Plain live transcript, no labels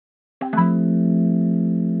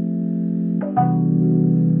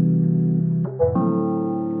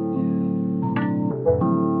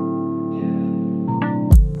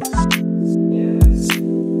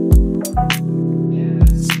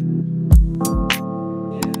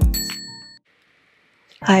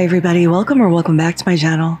Hi everybody, welcome back to my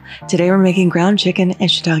channel. Today we're making ground chicken and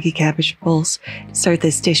shiitake cabbage rolls. To start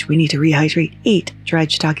this dish, we need to rehydrate 8 dried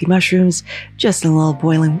shiitake mushrooms just in a little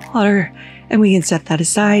boiling water, and we can set that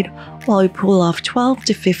aside while we pull off 12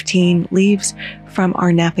 to 15 leaves from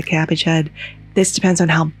our napa cabbage head. This depends on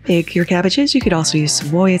how big your cabbage is. You could also use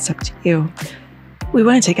savoy, it's up to you. We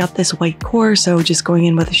want to take out this white core, so just going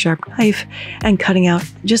in with a sharp knife and cutting out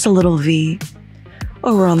just a little V.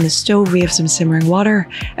 Over on the stove, we have some simmering water,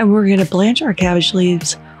 and we're going to blanch our cabbage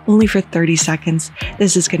leaves only for 30 seconds.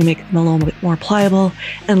 This is going to make them a little bit more pliable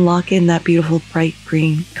and lock in that beautiful bright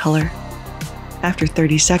green color. After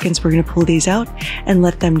 30 seconds, we're going to pull these out and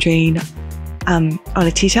let them drain on a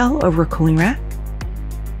tea towel over a cooling rack.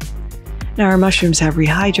 Now our mushrooms have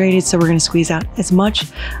rehydrated, so we're going to squeeze out as much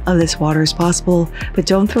of this water as possible, but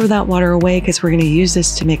don't throw that water away because we're going to use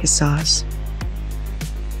this to make a sauce.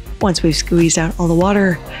 Once we've squeezed out all the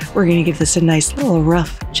water, we're going to give this a nice little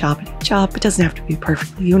rough choppity-chop. It doesn't have to be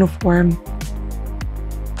perfectly uniform.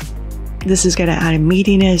 This is going to add a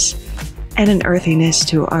meatiness and an earthiness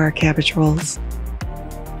to our cabbage rolls.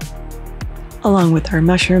 Along with our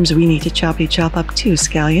mushrooms, we need to choppity-chop up 2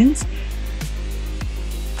 scallions.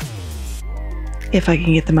 If I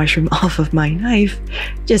can get the mushroom off of my knife,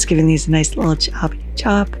 just giving these a nice little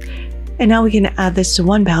choppity-chop. And now we can add this to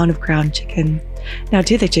 1 pound of ground chicken. Now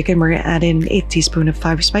to the chicken, we're going to add in 1/8 teaspoon of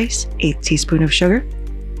fiber spice, 1/8 teaspoon of sugar,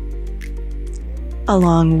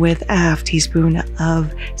 along with a 1/2 teaspoon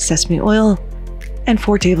of sesame oil and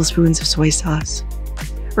 4 tablespoons of soy sauce.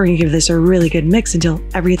 We're going to give this a really good mix until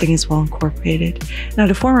everything is well incorporated. Now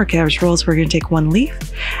to form our cabbage rolls, we're going to take 1 leaf,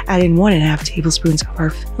 add in 1.5 tablespoons of our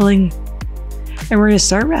filling, and we're going to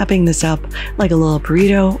start wrapping this up like a little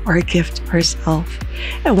burrito or a gift to ourselves.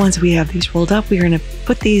 And once we have these rolled up, we're going to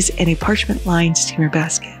put these in a parchment-lined steamer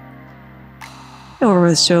basket. Over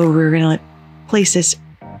the stove, we're going to place this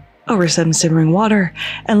over some simmering water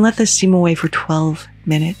and let this steam away for 12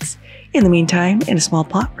 minutes. In the meantime, in a small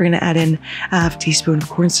pot, we're going to add in a 1/2 teaspoon of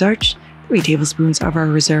cornstarch, 3 tablespoons of our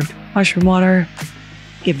reserved mushroom water.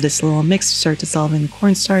 Give this a little mix to start dissolving the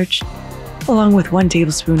cornstarch, along with 1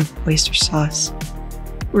 tablespoon of oyster sauce.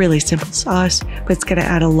 Really simple sauce, but it's going to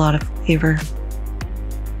add a lot of flavor.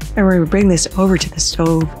 And we're going to bring this over to the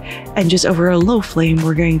stove, and just over a low flame,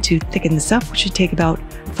 we're going to thicken this up, which should take about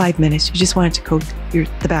 5 minutes. You just want it to coat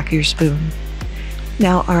the back of your spoon.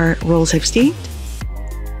 Now our rolls have steamed,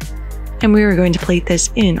 and we are going to plate this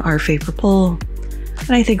in our favorite bowl.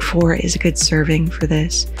 And I think 4 is a good serving for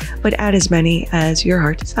this, but add as many as your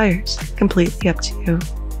heart desires. Completely up to you.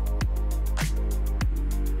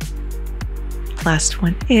 Last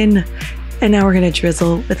one in, and now we're going to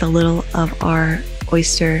drizzle with a little of our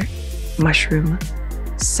oyster mushroom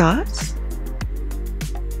sauce,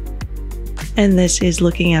 and this is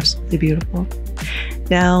looking absolutely beautiful.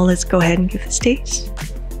 Now let's go ahead and give this a taste.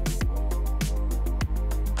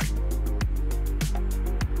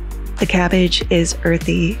 The cabbage is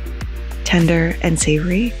earthy, tender, and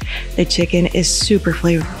savory. The chicken is super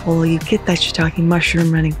flavorful. You get that shiitake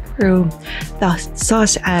mushroom running through. The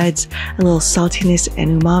sauce adds a little saltiness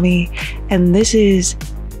and umami, and this is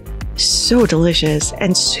so delicious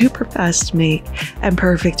and super fast to make and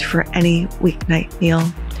perfect for any weeknight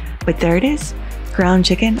meal. But there it is, ground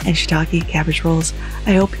chicken and shiitake cabbage rolls.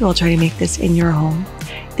 I hope you all try to make this in your home.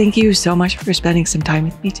 Thank you so much for spending some time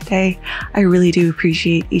with me today. I really do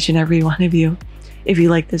appreciate each and every one of you. If you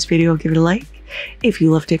liked this video, give it a like. If you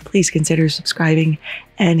loved it, please consider subscribing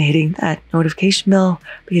and hitting that notification bell,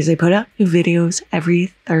 because I put out new videos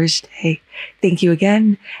every Thursday. Thank you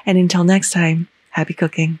again, and until next time, happy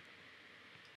cooking.